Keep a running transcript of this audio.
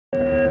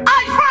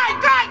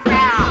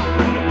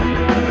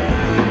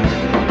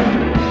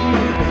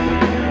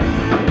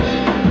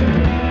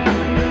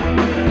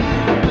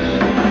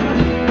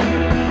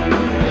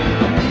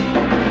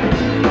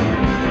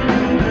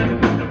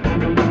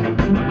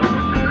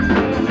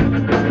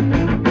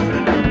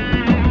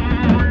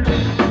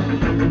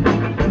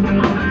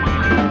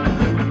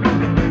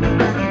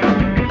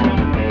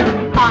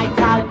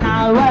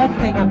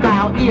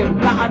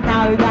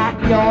know that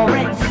you're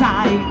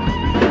insane.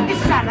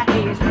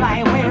 Insanity is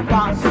playing with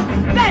us.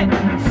 Then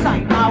say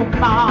no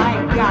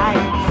mind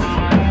games.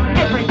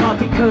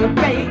 Everybody could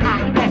be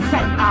at the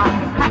centre,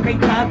 happy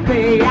to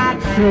be at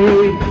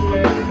sea.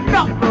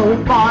 Not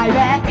ruled by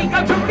their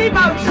ego-driven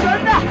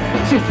emotion,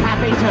 just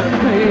happy to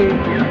be.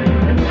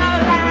 Know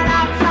that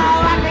I'm so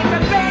happy to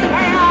be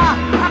here.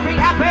 Happy,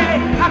 happy,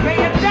 happy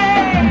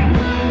indeed.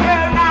 You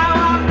know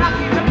I'm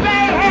lucky to be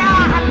here.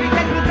 Happy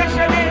this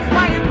position is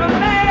waiting for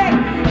me,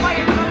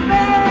 waiting for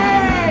me.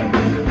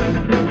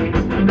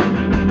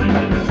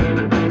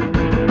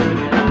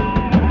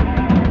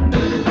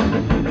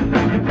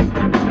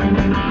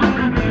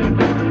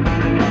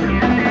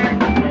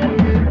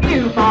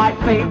 You might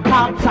think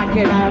I'm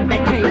taking a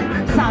mickey,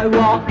 so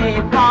what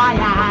if I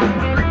am?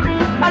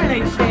 At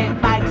least it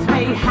makes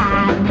me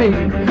happy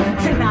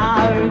to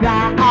know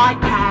that I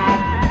can.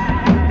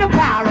 The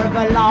power of a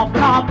laugh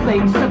can't be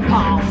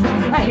surpassed.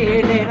 A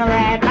healing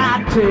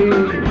remedy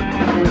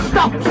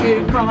stops you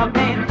from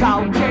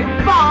indulging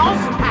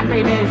fast.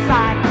 Happiness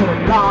and to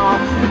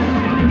laugh.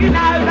 You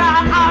know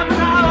that I'm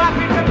so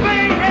happy to be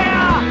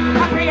here.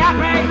 Happy,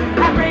 happy,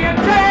 happy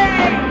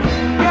indeed.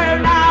 You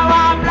know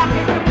I'm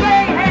lucky to be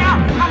here.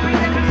 Happy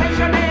this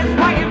position is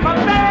waiting for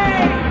me.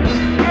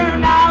 You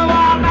know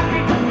I'm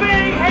happy to be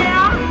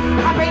here.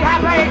 Happy,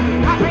 happy,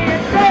 happy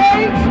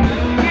indeed.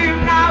 You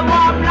know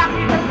I'm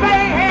lucky to be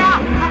here.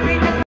 Happy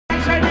this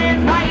position is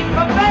waiting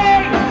for me,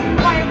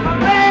 waiting for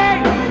me.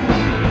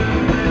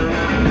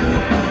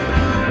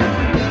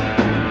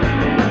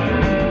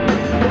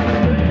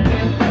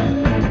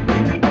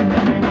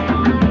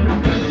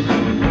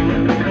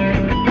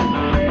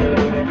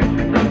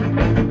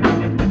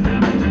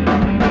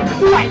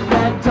 When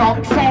the doc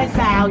says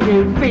how you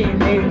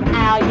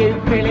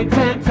feeling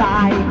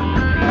today?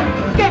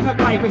 Give a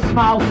baby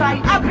smile, say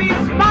happy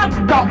as mud,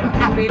 doc,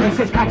 happiness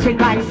is catching,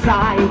 they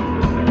say.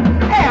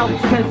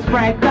 Helps to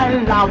spread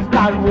the love,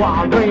 don't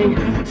worry,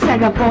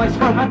 send a voice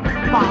from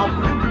above.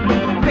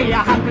 Be a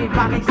happy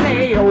bunny,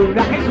 see all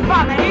that is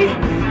funny,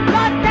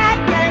 let that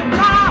get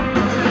tough.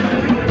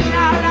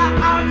 Now that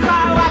I'm so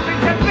happy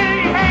to be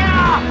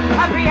here,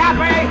 happy,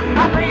 happy,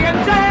 happy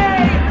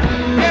indeed.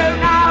 You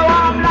know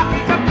I'm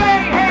lucky to be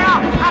here,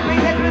 happy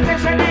this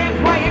position is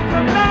waiting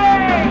for me.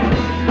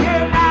 You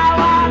know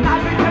I'm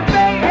happy to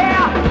be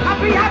here,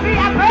 happy, happy,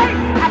 happy,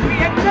 happy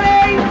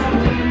indeed.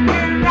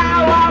 You know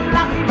I'm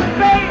lucky to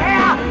be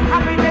here,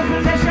 happy this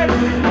position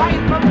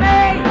waiting for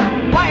me,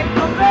 waiting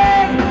for me,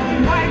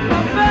 waiting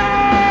for me.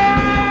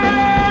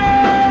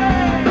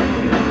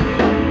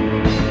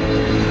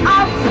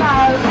 I'm so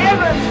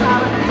ever so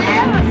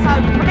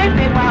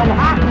flipping well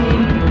happy.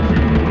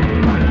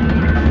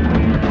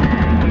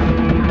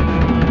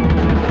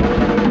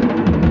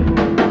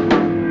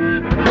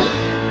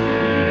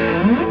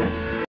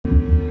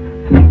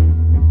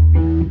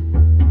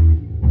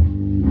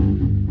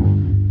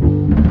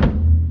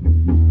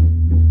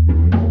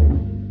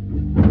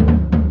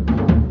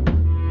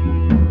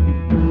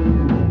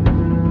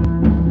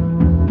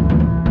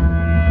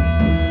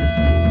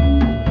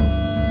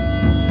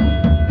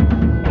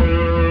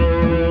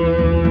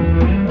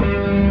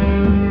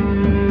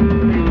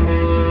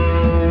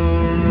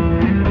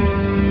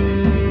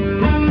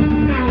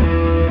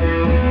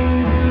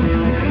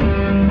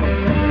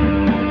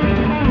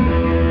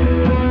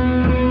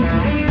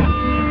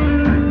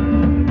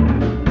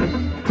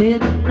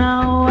 Didn't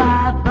know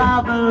I'd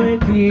bother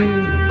with you.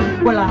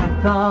 Well, I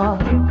thought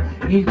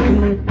you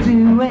could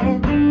do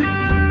it.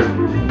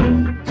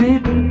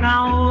 Didn't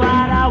know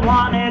what I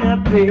wanted to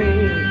be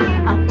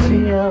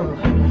until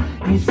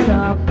you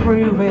saw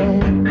through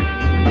it.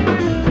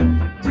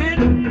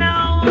 Didn't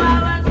know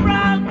what was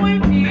wrong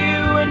with you,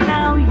 and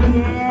now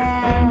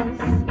yes,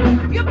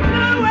 you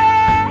blew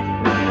it.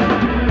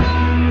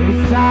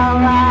 It's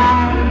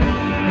alright,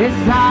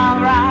 it's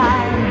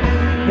alright,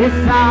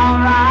 it's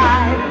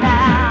alright now.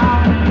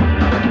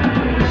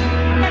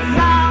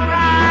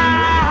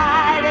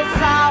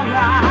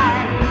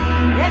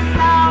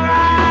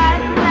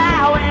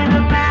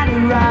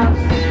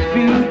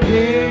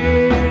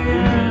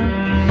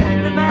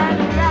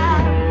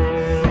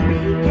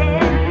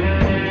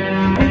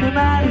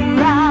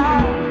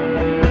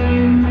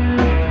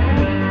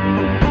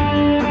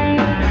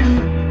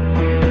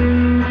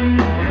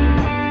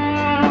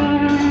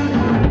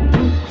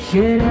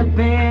 Should have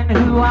been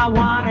who I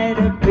wanted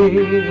to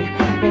be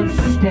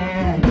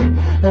instead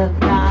of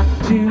not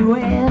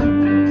doing.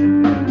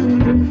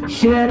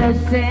 Should have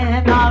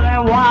seen all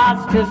there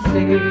was to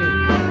see,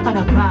 and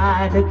I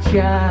might have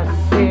just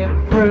seen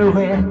through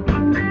it.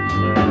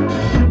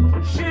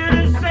 Should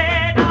have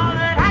said all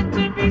that had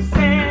to be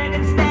said,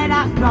 instead I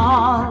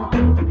thought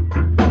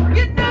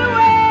you knew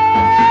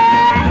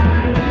it.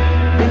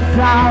 It's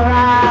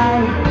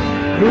alright,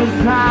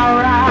 it's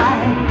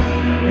alright,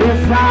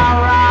 it's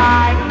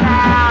alright.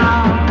 Now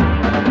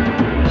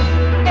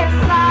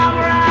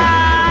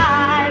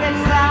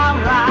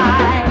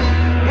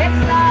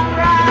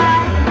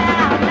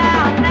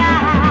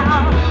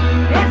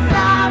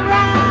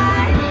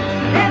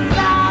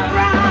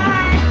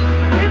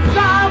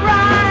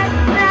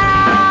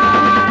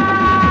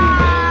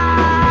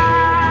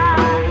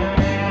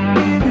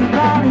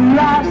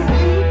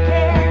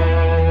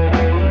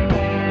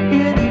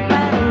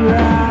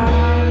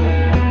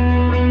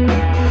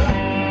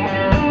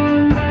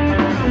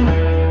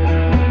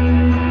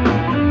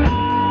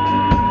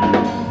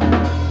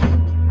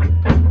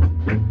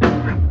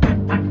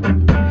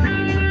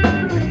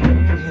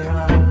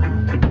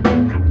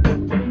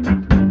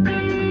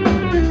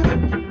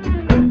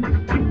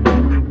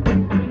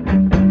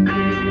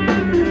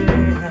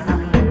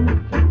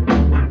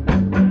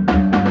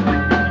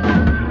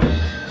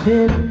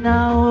Didn't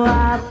know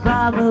I'd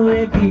bother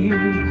with you.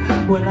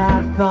 Well,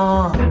 I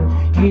thought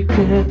you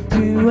could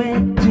do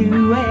it,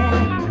 do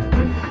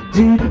it.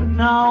 Didn't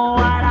know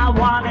what I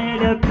wanted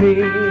to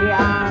be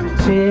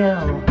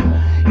until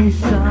you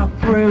saw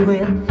through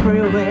it,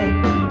 through it.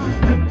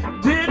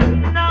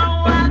 Didn't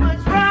know what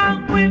was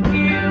wrong with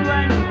you,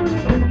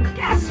 and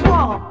guess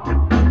what?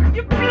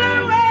 You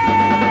blew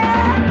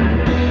it.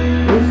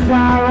 It's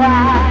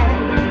alright,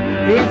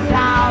 it's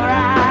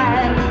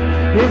alright,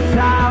 it's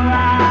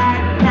alright.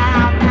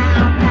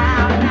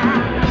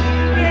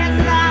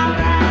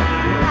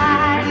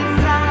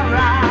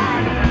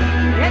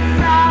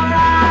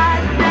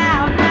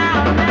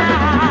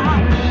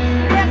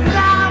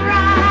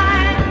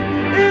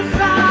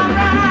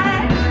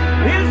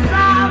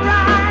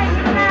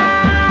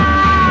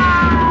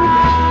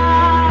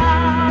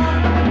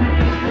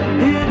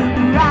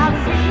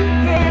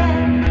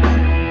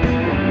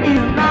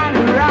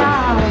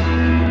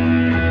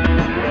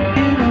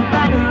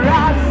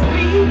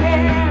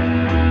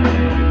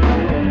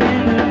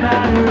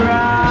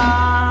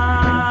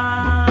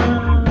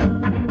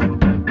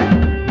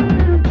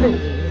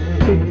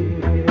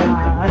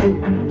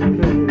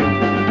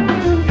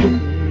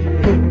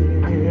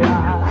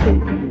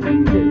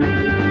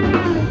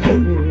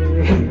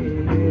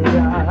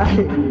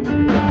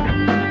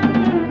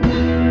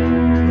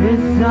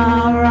 It's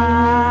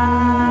alright.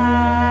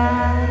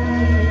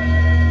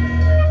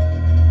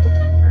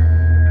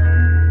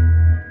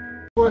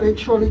 What in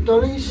Trolley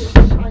Dollies?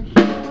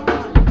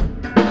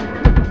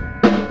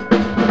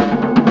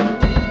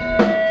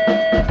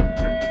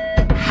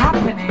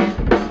 Happening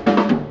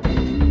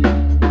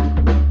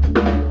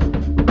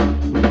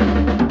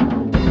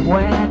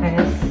when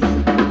it's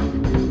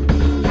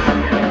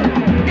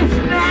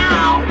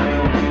now.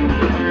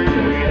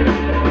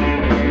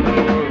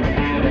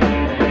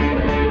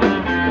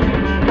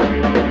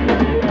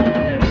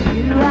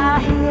 You are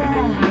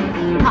here,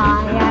 I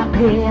am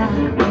here,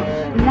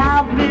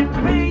 loving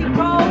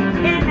people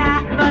in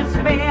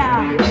atmosphere.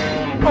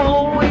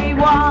 All we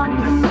want,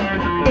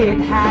 it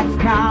has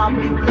come.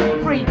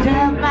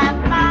 Freedom and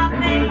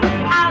money,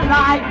 our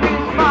life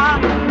is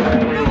fun.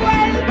 The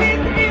world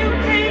is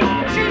beauty,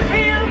 she's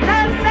healed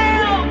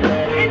herself.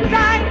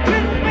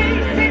 Endangered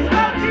species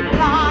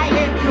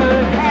multiplying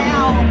through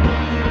hell.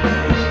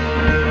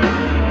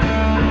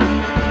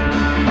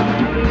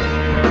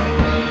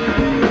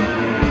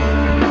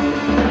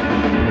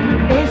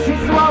 This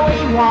is what we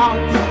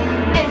want,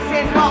 this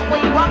is what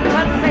we want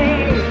to see.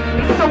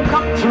 It's all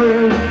come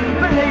true,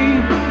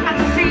 believe and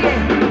see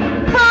it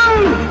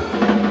through.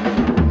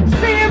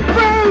 See it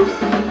through,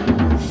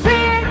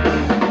 see it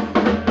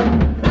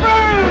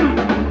through.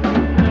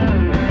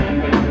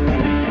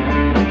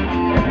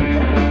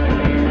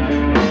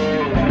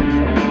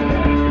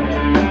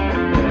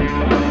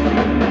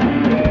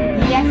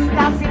 Yes,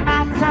 does it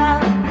matter?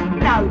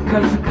 No,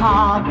 'cause I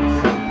can't.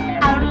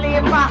 Only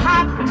if I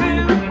have to.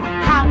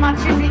 How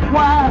much is it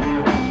worth?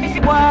 Is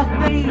it worth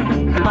me?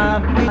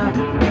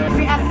 Is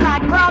it a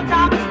side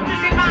product?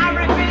 Does it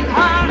matter if it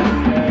hurts?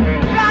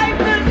 Blame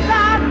the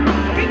sun,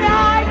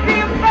 deny the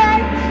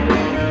effect.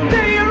 Do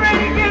you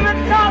really give a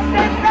toss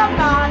if the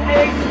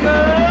money's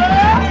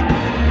good?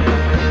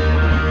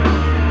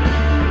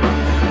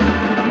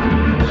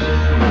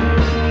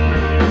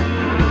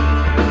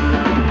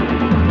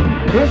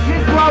 This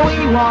is what we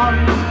want,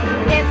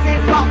 this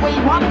is what we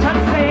want to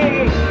see.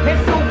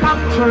 This will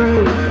come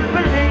true,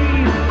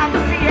 believe and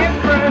see it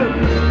through.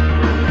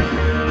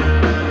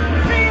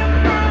 See it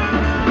through.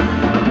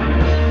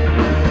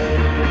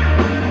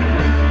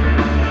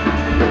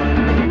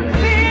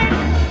 See it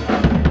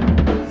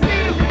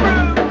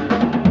through.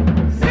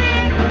 See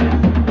it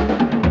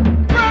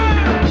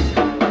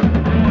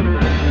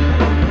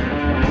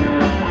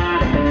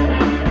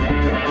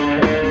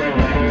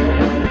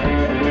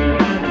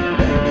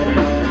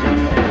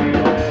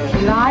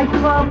Lie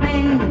for me,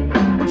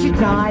 would you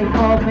die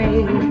for me?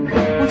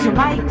 Would you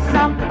make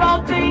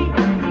somebody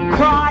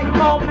cry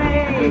for me?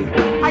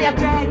 I am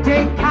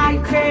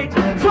dedicated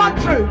to a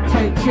true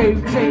to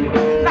duty,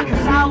 like a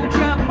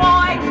soldier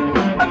boy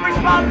of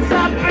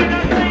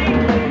responsibility.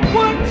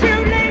 Would you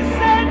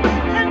listen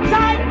and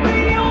take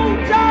the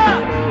order?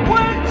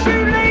 Would you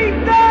lead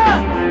the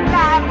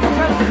lambs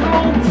to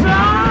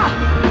slaughter?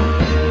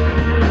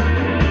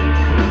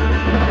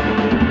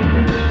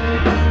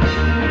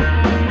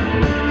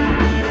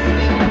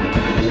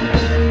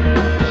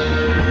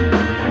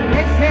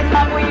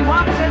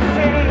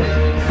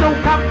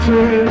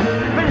 True,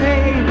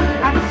 believe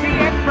and see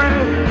it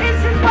through. This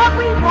is what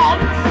we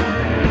want.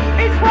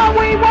 It's what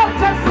we want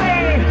to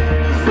see.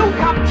 It's all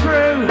come true.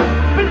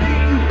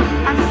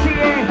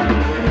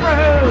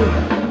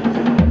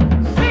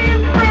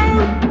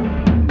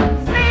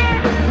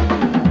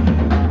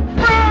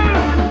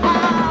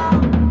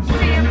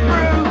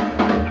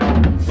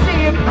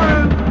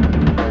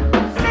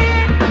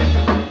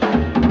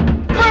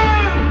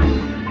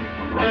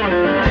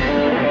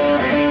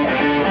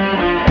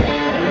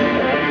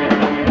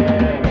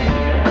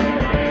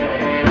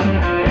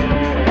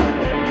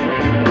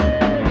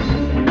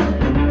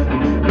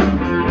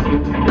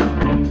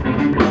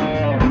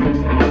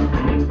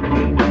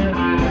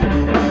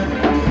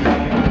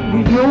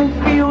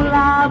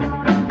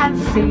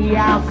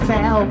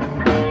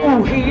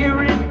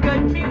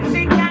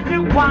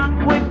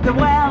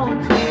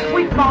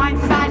 find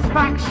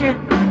satisfaction,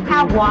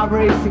 our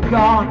worries are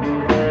gone.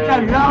 No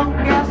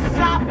longer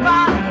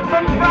suffer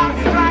from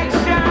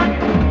frustration.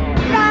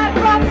 Bad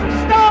runs have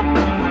stopped,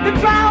 the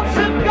droughts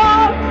have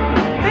gone.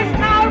 There's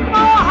no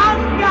more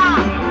hunger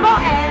for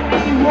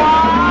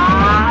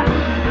anyone.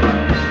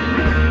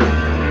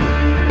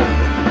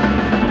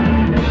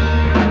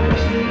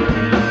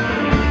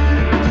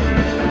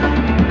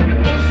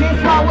 Is this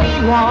what we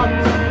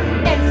want?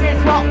 Is this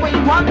what we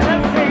want to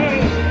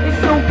see?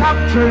 It's all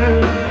come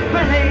true.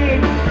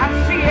 Believe and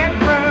see it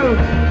through.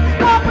 It's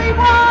what we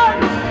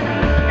want.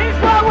 It's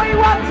what we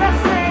want to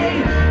see.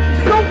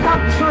 It's all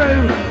come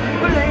true.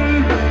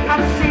 Believe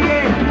and see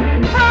it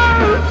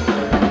through.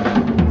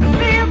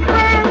 See it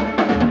through.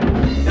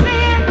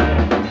 See it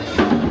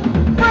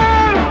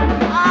through.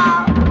 Oh,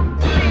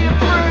 see it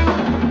through.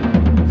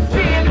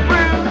 See it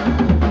through.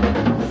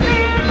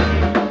 See it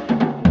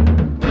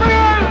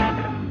through.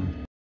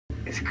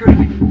 It's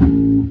great.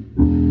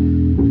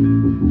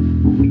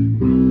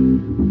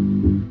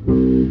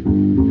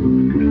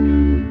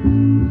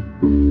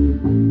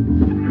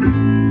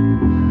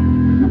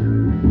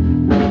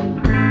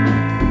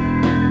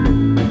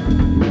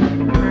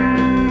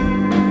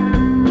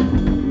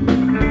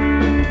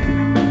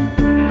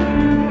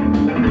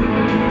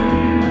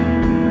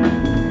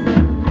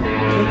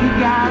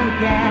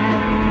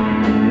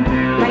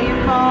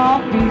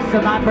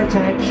 Of my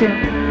protection,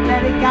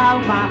 let it go,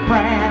 my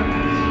friends.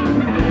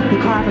 The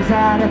crime is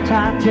out of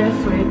time,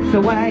 just slips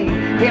away.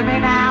 Hear me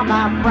now,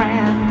 my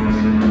friends.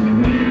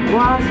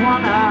 Was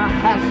wanna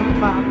have some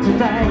fun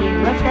today.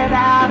 Let's get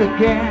out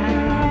again.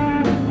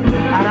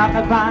 Out on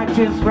the bike,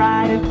 just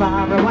riding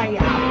far away.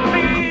 I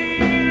feel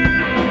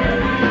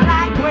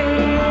like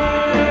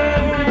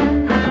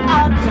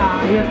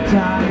we're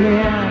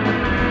tired.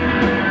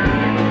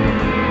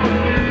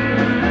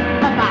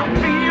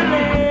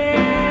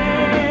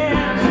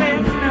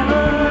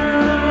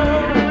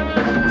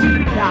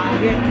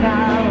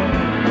 Now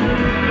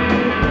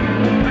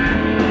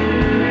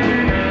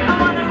I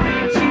wanna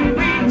reach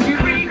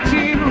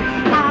you.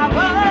 I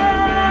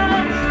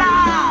won't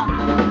stop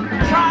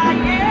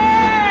trying.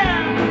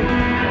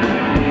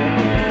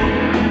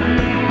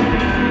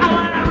 I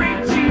wanna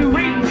reach you.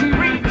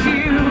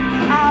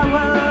 I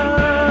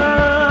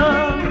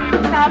won't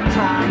stop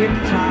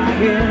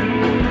trying.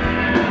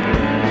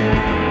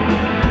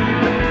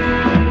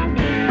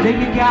 There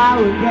you go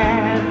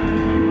again.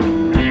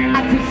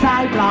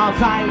 Say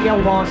blase,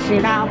 you're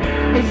washing up.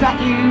 Is that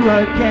you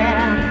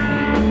again?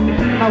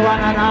 My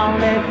one and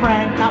only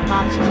friend, not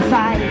much to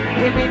say.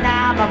 Hear me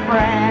now, my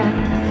friend.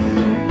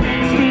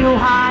 Still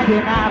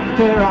hiding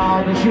after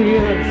all the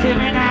years. Hear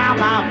me now,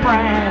 my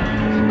friend.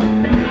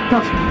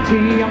 Touch me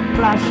tea and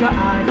flash your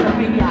eyes at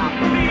me. I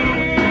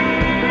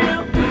feel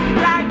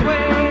like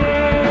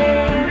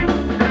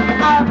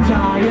I'm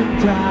tired.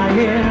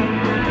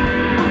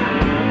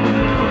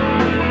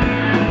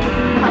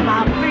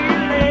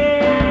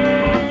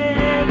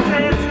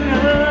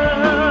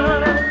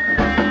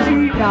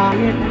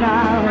 Dying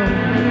now.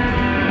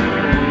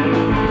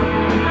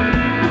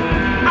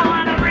 I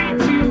wanna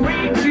reach you.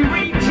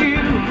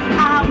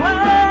 I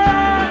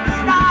won't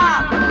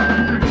stop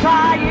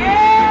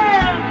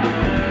trying.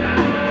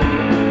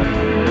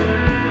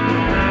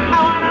 I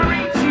wanna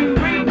reach you.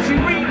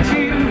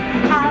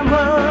 I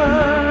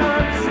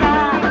won't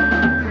stop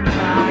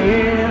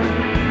trying.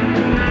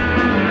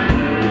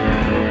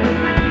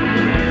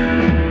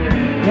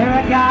 There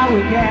I go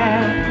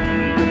again.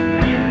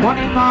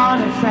 Wanting more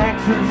than sex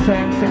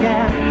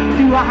again.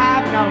 Do I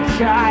have no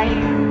shame?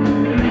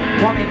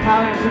 Wanting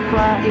poems and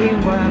flirty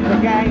work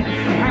again.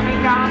 Bring me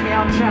down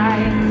your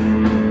chain.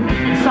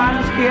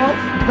 Silence, guilt,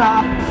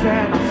 darkness,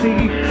 and I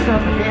see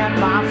something in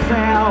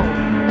myself.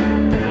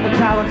 The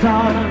tower's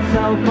on and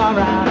so far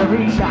out of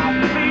reach. I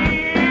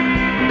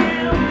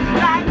feel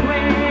like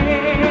we're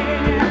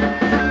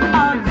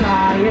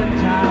tired.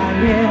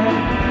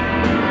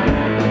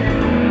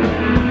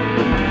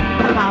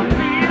 I'm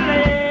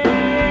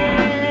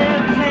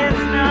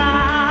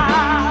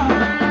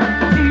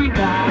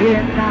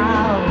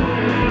now.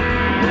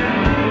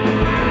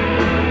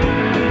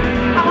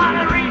 I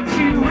wanna reach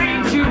you.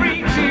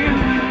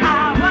 I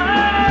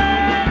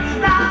won't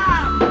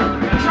stop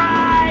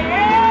trying.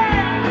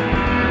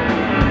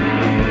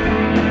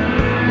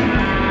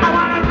 I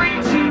wanna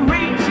reach you.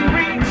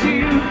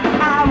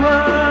 I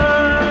won't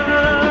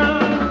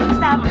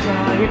stop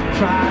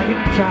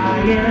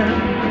trying.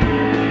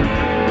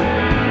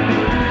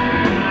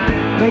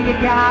 There you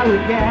go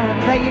again.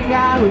 There you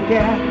go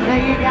again.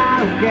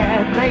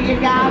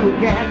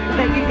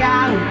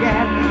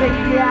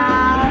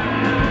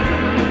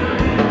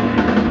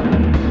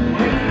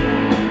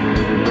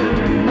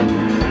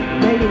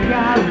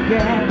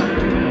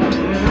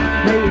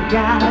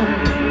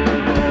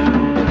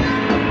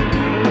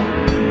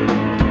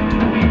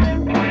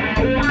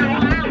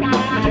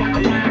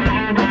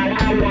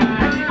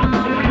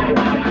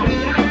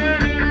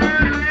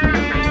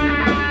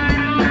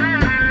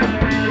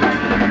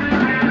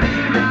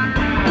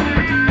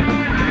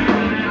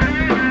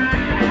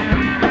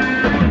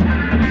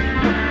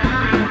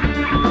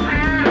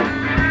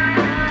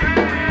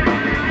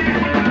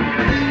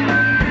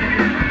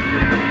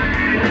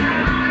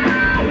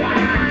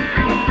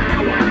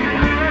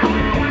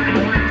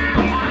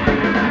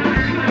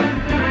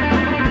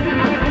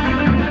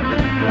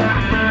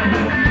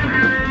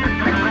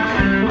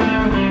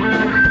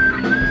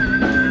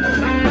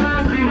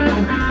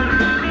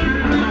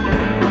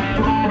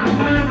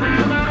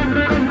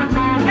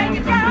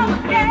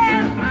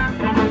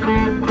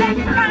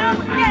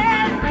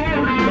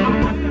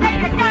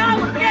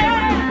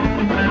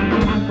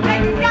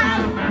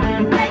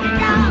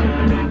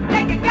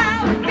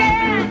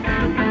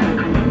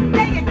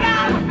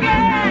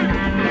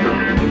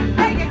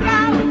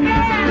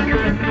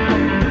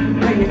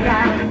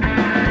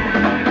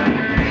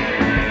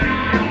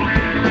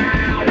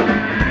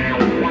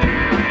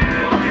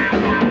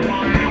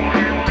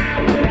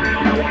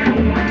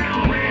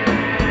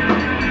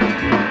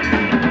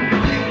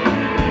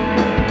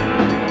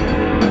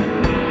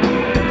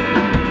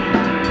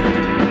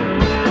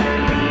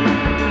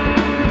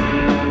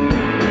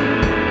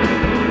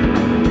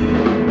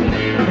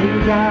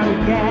 go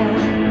again.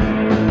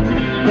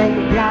 There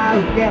you go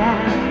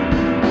again.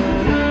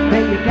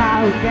 There you go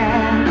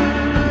again.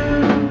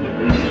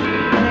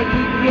 There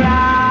you go.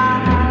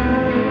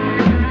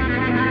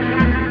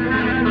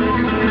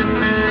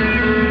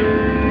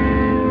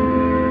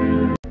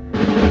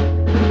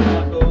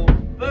 Michael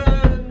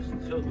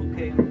Burns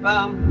talking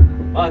bum.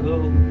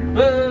 Michael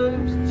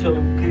Burns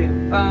talking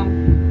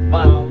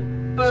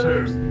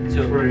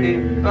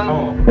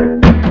bum.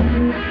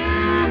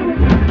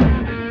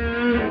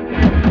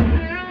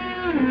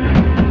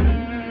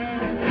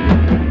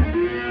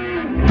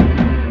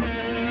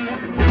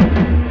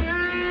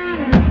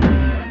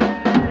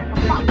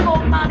 I've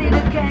got money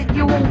to get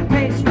you all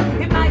pissed.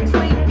 It makes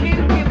me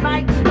puke, it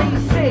makes me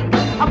sick.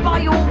 I buy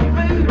your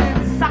food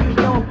and suck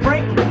your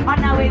brick. I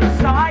know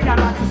inside I'd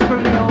like to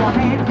screw your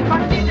head. If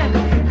I didn't,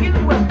 you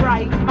would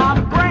break my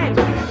bread,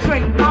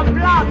 drink my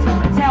blood,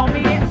 tell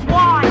me it's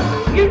wine.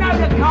 You know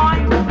the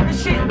kind, the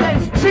shit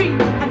that's cheap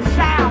and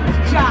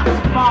sounds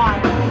just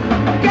fine.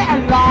 Get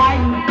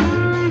alive,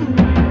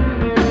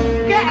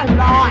 get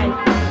alive.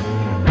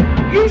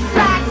 You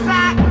sack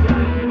sack,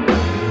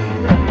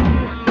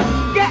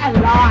 get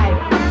alive.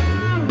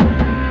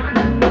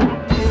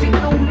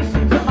 Signal,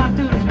 listen to my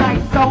doomsday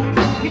songs.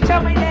 You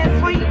tell me they're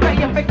sweet, but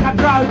you think I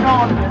drone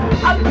on.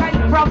 Okay,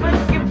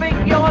 brothers, you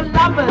think you're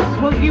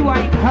lovers, well you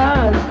ain't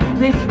heard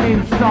this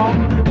new song.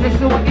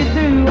 Listen what you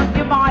do and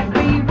you might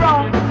be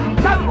wrong.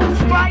 Total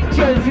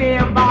strangers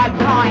hear my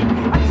plight.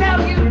 I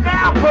tell you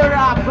now, put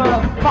up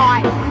a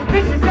fight.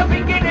 This is the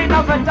beginning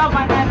of a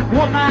dominant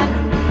woman.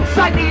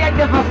 Say the end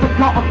of a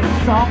forgotten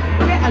song.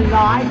 Get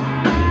alive,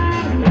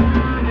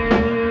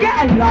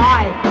 get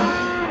alive.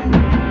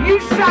 You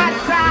sad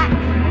sack,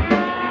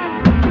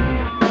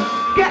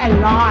 get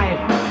alive.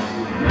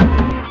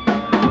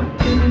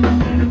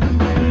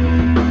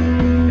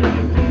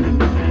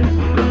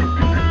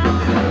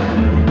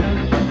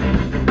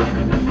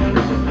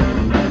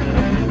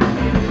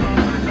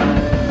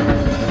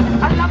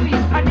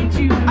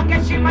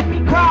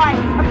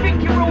 I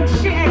think you're all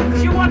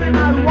shitheads, you wanna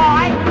know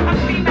why? I'm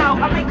female,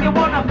 I make you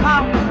wanna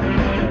pump.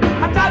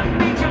 I don't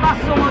need your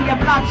muscle or your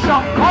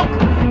bloodshot cock.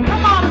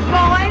 Come on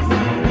boys,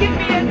 give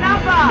me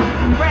another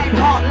red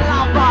hot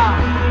lover.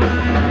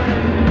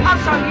 I'll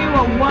show you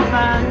a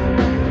woman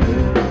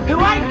who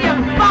ain't your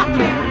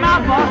fucking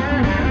mother.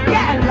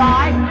 Get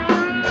alive,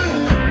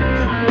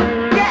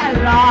 get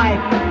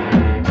alive.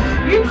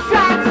 You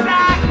sad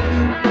sack,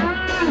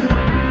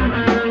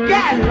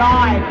 get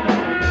alive.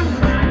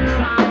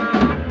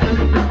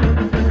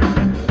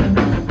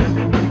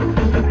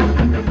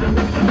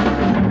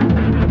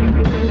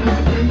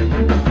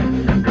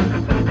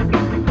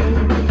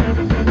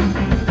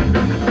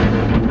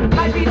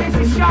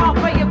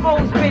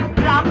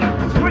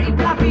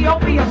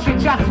 Obvious you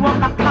just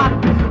want a cunt.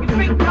 You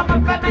think I'm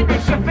a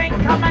feminist, you think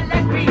I'm a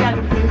lesbian.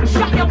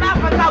 Shut your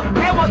mouth, I don't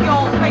care what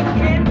you're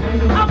thinking.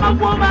 I'm a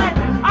woman,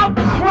 I'm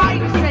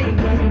crazy.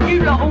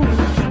 You lot all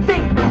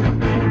stink.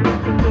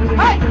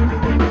 Hey,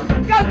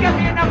 go get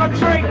me another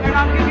drink and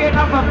I'll give you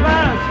another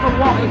verse for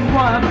what it's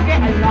worth.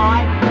 Get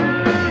alive,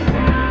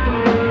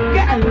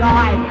 get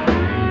alive.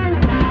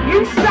 You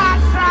sad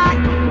sack,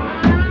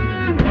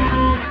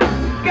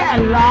 get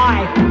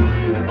alive.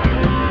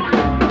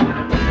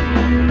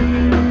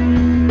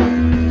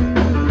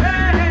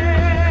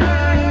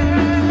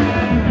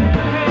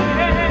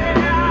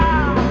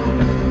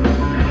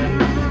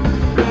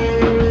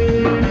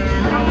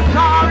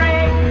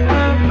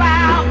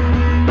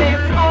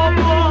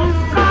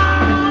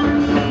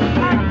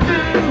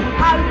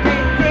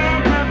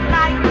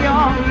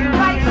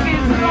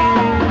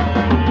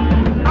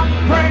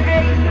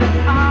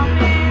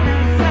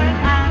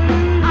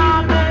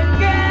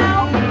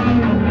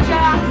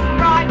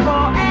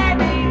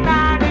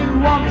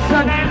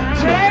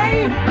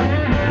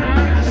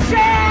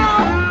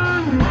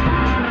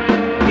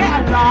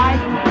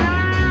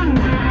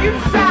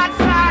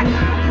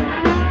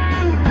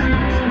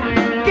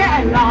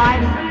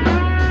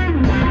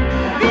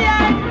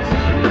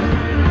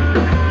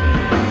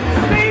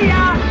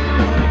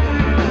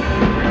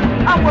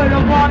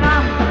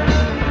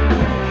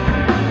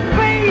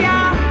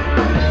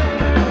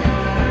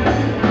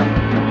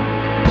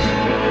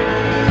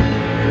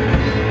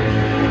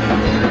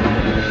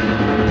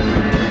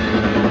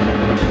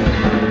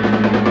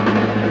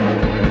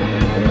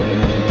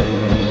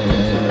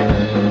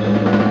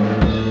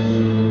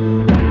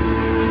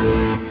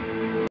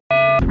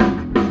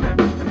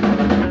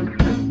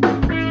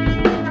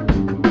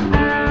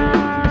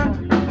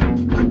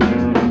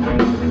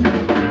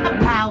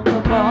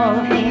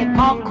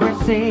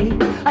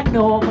 A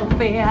normal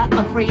fear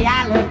of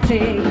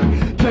reality,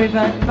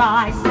 driven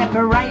by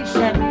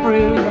separation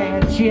through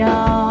their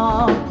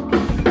jobs,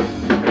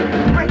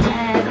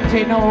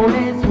 pretending all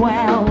is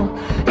well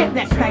in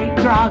their state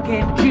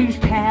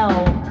drug-induced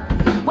hell,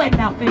 where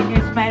nothing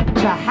is meant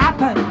to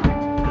happen.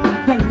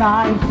 The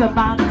lives are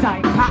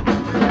mundane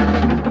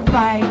patterns, the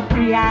fake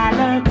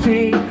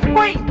reality.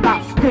 We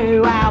must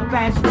do our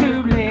best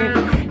to live.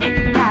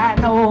 It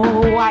can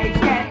always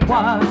get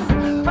worse.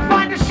 I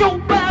find a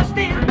short burst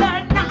in the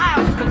nut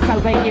house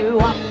sober you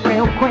up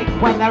real quick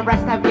when the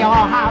rest of your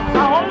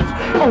household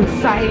all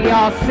say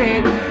you're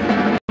sick.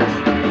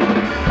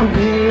 I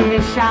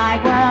wish I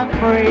were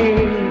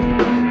free,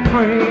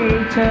 free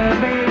to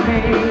be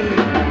me.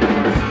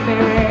 A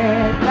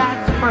spirit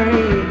that's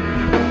free,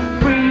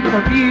 free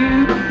from you,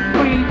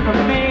 free from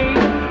me,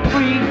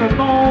 free from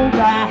all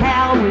the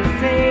hell we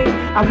see.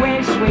 I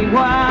wish we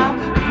were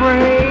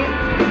free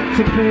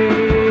to be.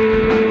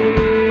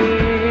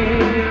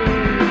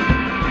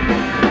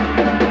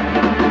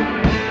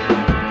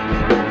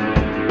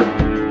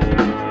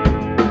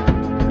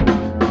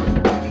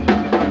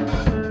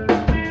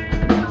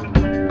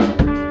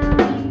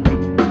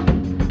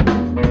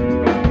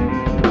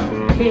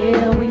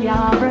 Here we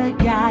are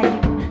again,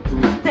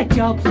 the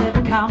jobs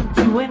have come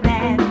to an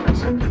end.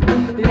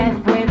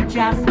 Left with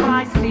just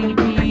my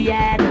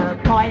CPN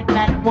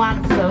appointment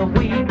once a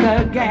week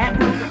again.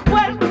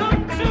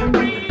 Welcome to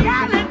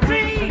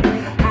reality,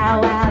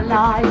 how our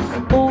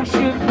lives all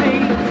should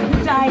be.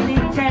 The daily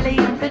telly,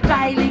 the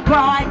daily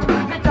grind,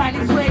 the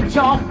daily switch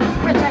off,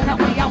 pretend that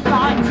we are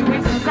blind to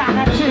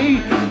insanity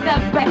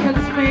that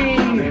beckons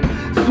me,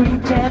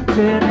 sweet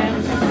tempting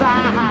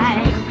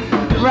inside.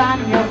 Run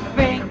your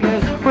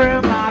fingers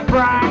through my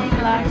brain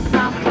like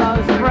some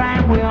close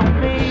friend will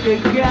meet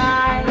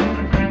again.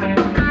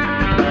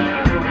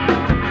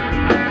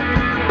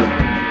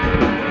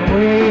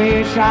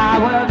 Wish I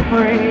were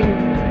free,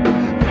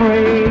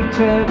 free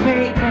to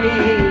be me.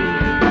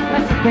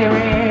 A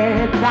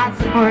spirit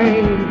that's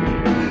free,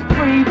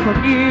 free from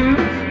you,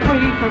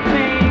 free from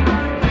me,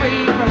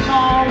 free from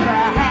all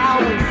the hell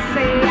we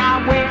see.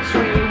 I wish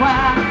we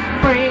were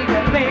free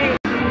to be,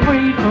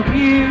 free from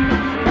you,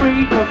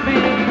 free from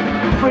me,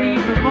 free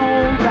from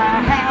all the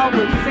hell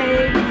we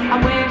see. I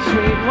wish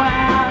we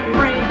were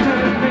free to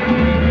be.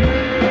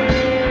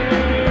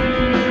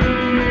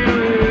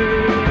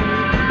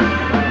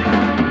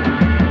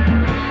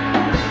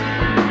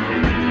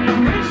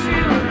 Wish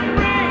you were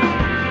free.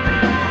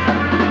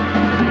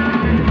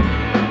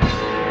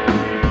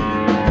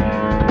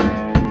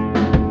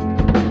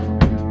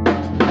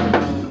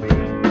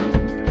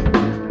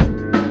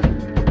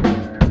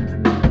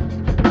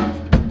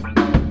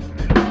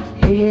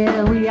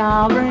 Here we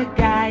are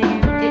again.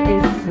 It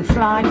is this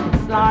life,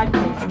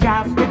 it's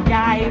just a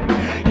game.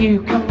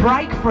 You can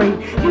break free,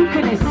 you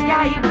can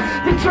escape.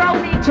 The droll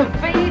need to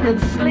feed and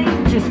sleep.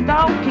 Just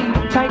don't keep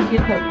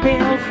taking the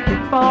pills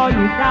before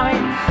you know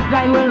it.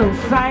 They will all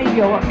say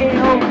you're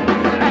ill,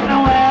 and the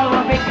world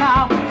will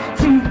become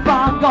too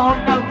far gone.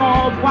 No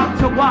more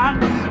one-to-one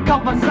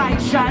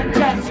conversation,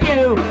 just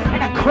you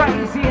in a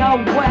crazy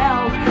old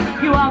world.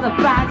 You are the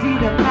baddie,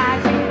 the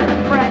baddie, the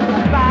friend,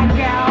 the bad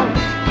girl,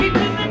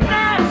 keeping the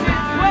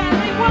nurses where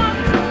they want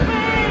to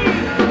be,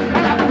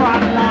 and the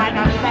front line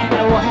of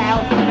mental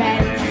health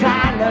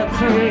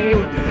mentality.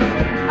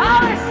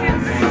 Oh, it's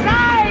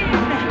insane,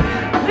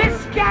 this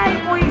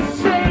game we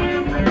see.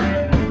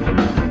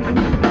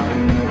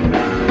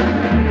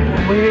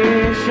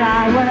 Wish I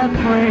were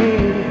free,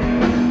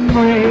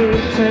 free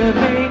to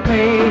be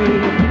me.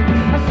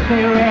 A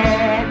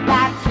spirit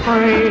that's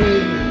free,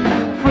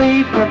 free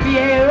from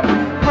you,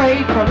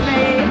 free from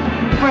me,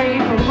 free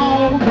from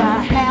all the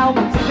hell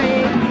we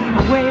see.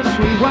 I wish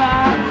we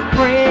were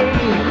free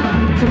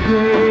to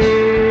be.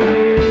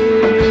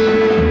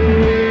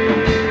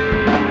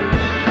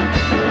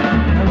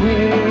 I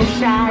wish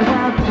I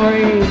were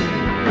free,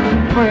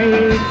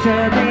 free to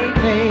be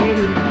me.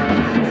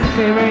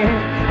 Spirit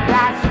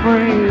that's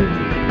free,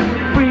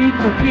 free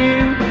from you,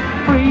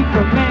 free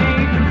from me,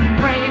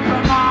 free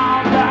from all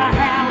the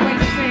hell we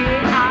see.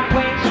 I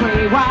wish we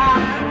were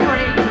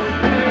free to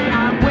be.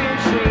 I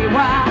wish we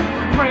were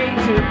free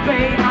to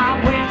be. I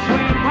wish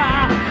we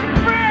were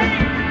free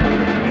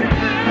to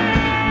be.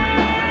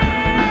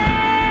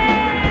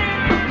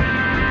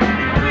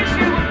 I wish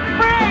you were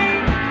free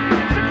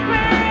to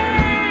be.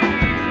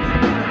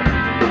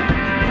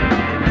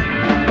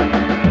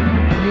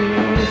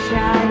 Wish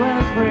I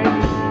were free,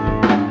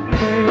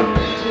 free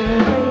to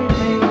be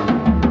me.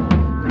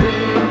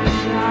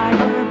 Wish I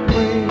were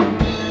free,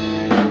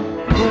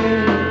 free.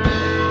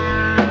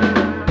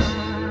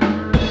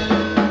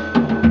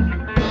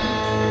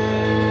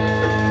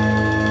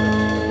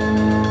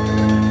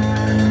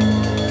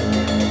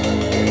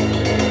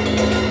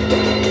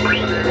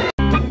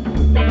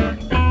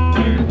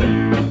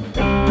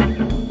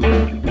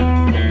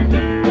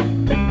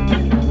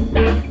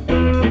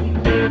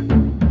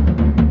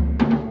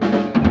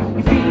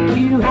 You think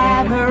you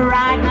have a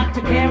right not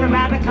to care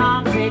about the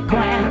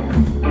consequence.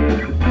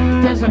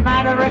 Doesn't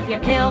matter if you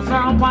kill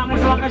someone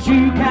as long as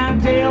you can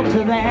deal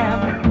to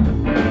them.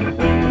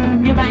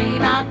 You may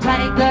not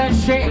take the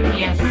shit,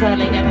 you're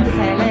certainly gonna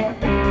sell it.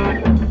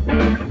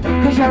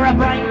 Cause you're a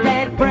brain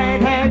dead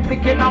breadhead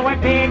thinking oh a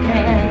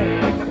dickhead.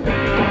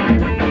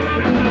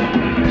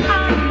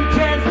 Are you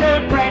just a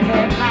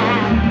breadhead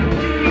man?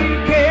 Do you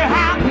care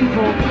how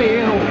people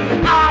feel?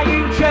 Are you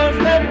just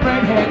a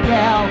breadhead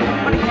girl?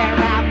 Wanna care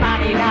about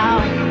money now?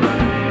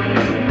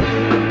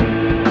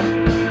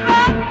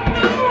 Fuck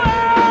the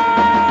world!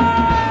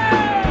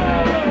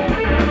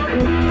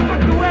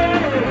 Fuck the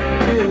world!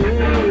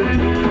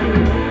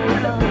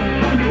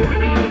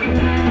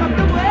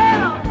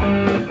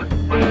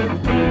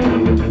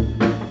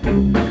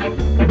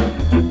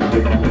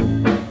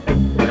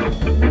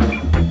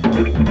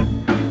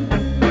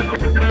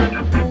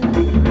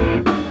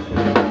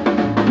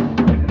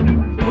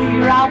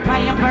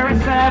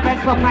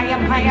 for pay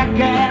and pay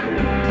again.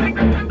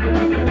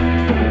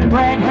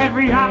 Redhead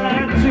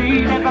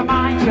reality, never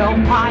mind your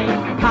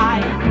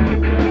pie.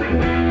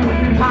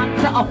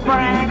 Hunter or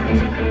friend,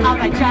 are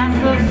they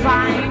just the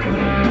same?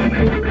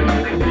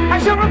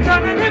 Has your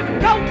alternative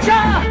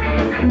culture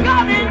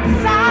gone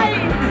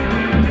insane?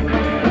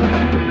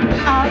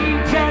 Are you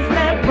just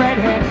a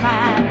redhead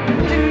man?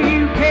 Do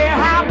you care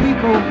how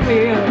people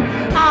feel?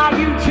 Are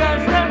you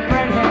just a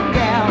redhead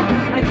girl?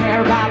 They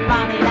care about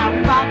money,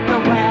 don't fuck the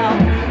well.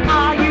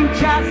 Are you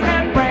just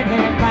a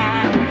redhead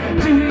man?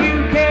 Do you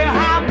care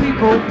how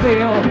people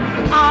feel?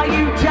 Are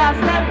you just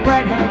a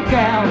redhead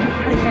girl?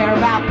 They care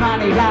about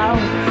money, don't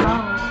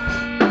fuck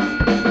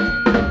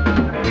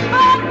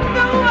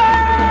the well.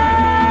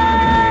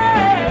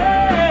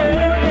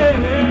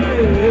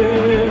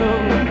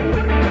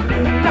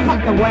 Don't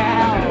fuck the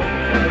well.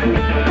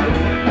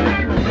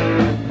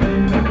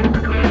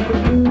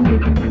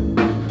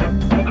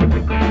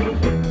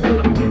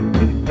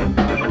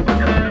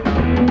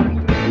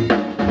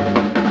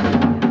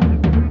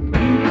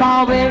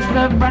 Is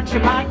the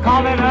friendship I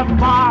call it a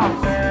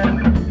farce.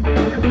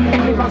 If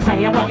people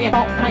say what you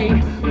thought me,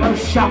 well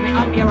shove it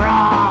up your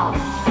ass.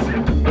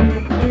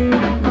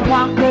 From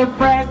one good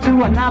friend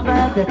to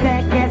another, the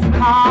deck gets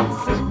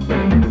passed.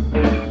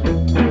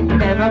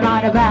 Never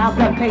mind about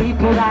the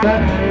people that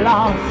are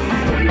lost.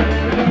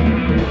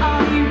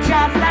 Are you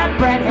just a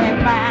redhead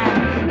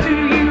man? Do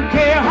you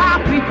care how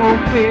people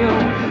feel?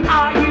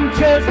 Are you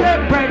just a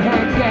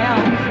redhead girl?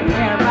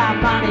 Care about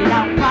money,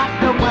 don't fuck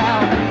the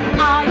well.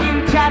 Are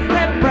you just a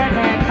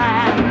redhead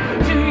man?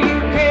 Do you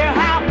care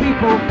how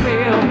people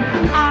feel?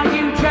 Are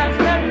you just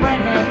a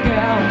redhead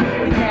girl?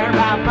 You care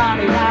about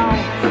money, don't.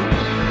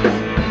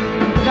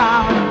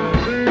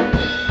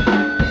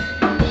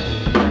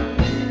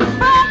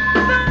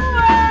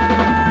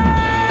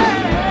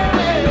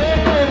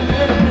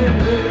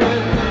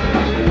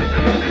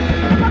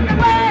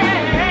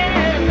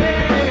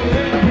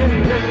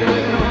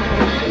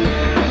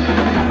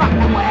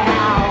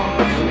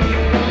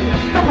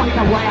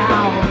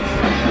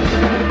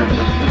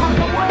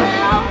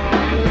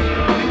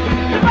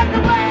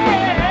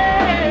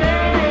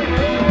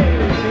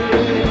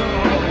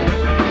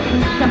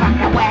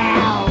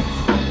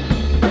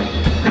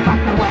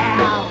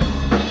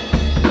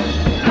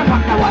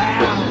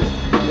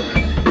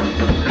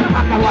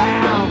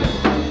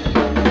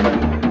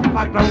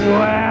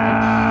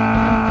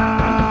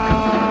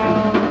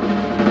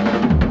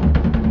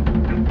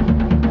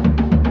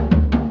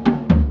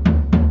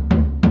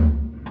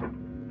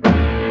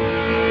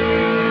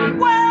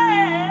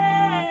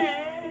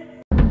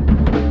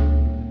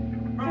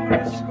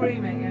 Fuck the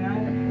screaming, you know.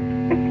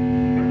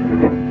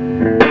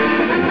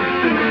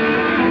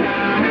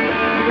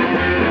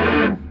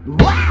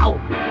 Wow!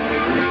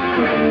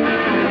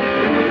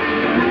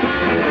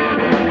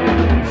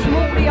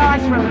 Small the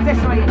ice road,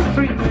 desolated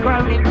streets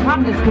grown in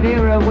punters could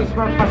hear a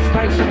whisper of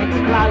frustration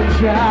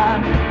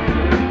explosion.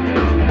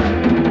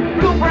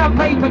 Good brown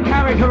paper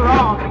carried her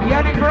on,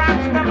 yearning for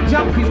Amsterdam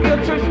junkies,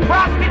 guilt to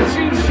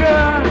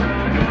prostitution.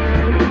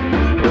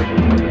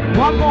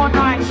 One more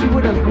night she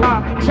would have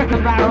grunt,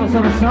 chicken barrels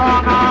of a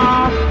song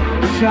of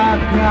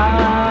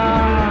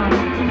shotgun.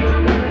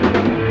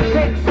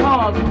 Pits,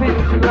 halls,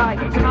 pits like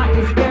tonight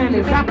this girl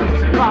is happy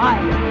to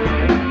fight.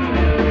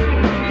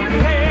 She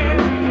said,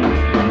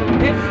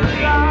 it's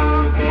a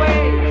long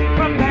way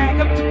from back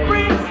up to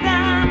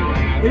Brixton,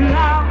 a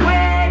long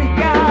way to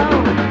go.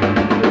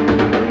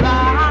 A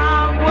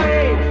long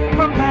way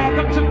from back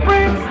up to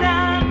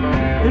Brixton,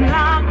 a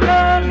long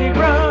lonely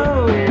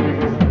road.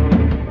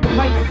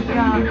 Place the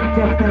gun,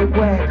 death they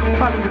wet,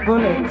 follow the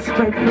bullet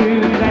straight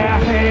through their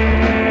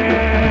head.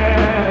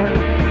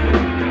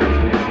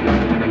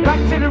 Back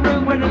to the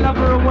room where the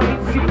lover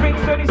awaits. He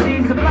drinks when he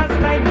sees the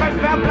bloodstained face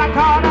of a black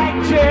heart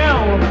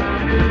angel.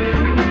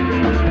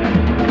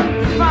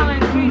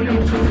 Smiling sweetly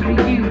just for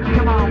you,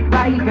 come on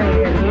baby,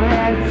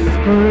 let's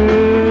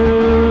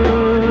screw.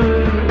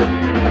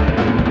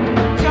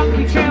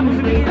 Junkie trembles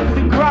and begins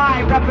to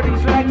cry, wrapping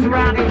his legs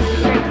around his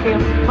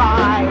shaking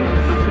thigh.